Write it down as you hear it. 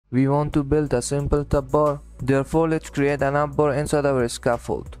We want to build a simple tab bar, therefore let's create an app bar inside our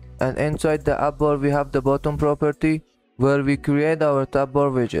scaffold. And inside the app bar we have the button property where we create our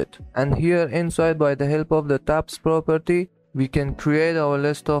TabBar widget. And here inside, by the help of the tabs property, we can create our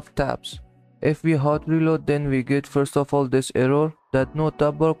list of tabs. If we hot reload, then we get first of all this error that no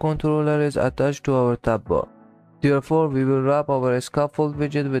TabBar controller is attached to our tab bar. Therefore, we will wrap our scaffold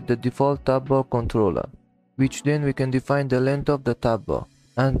widget with the default TabBar controller, which then we can define the length of the tab bar.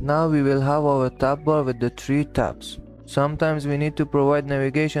 And now we will have our tab bar with the 3 tabs. Sometimes we need to provide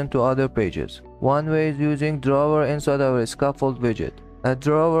navigation to other pages. One way is using drawer inside our scaffold widget. A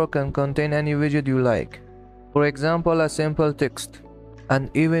drawer can contain any widget you like. For example, a simple text. And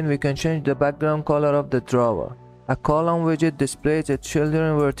even we can change the background color of the drawer. A column widget displays its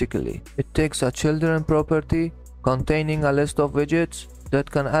children vertically. It takes a children property containing a list of widgets that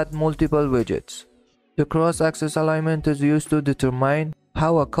can add multiple widgets. The cross-axis alignment is used to determine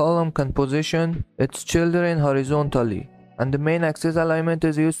how a column can position its children horizontally, and the main axis alignment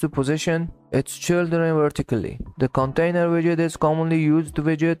is used to position its children vertically. The container widget is commonly used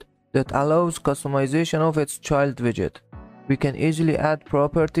widget that allows customization of its child widget. We can easily add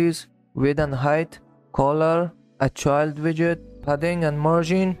properties, width and height, color, a child widget, padding and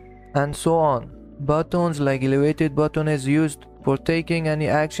margin, and so on. Buttons like ElevatedButton is used for taking any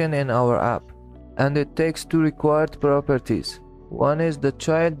action in our app, and it takes 2 required properties. One is the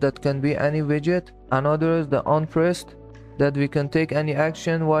child that can be any widget, another is the onPressed that we can take any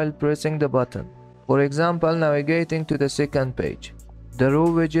action while pressing the button. For example, navigating to the second page. The row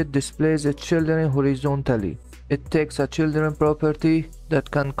widget displays its children horizontally. It takes a children property that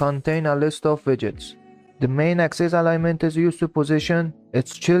can contain a list of widgets. The main axis alignment is used to position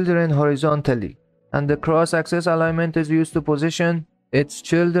its children horizontally, and the cross-axis alignment is used to position its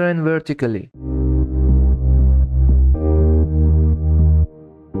children vertically.